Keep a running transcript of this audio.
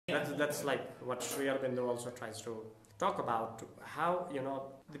that's like what Schl-Agtc also tries to talk about. How,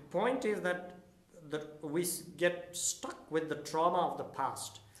 the point is that we get stuck with the trauma of the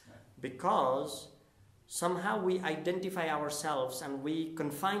past because somehow we identify ourselves and we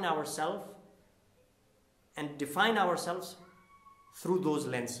confine ourselves and define ourselves through those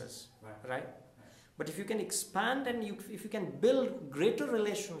lenses, right? But if you can expand and if you can build greater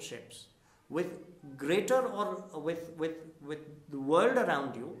relationships with greater or with the world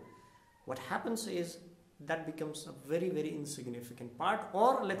around you, what happens is that becomes a very, very insignificant part,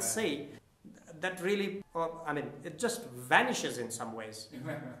 or let's say that really, it just vanishes in some ways,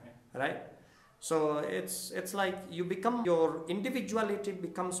 right? So it's like your individuality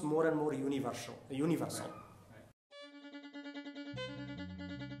becomes more and more universal.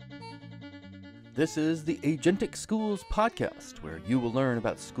 This is the Agentic Schools Podcast, where you will learn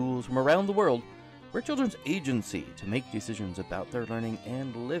about schools from around the world where children's agency to make decisions about their learning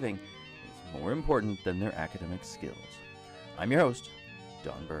and living is more important than their academic skills. I'm your host,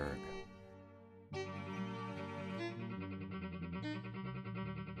 Don Berg.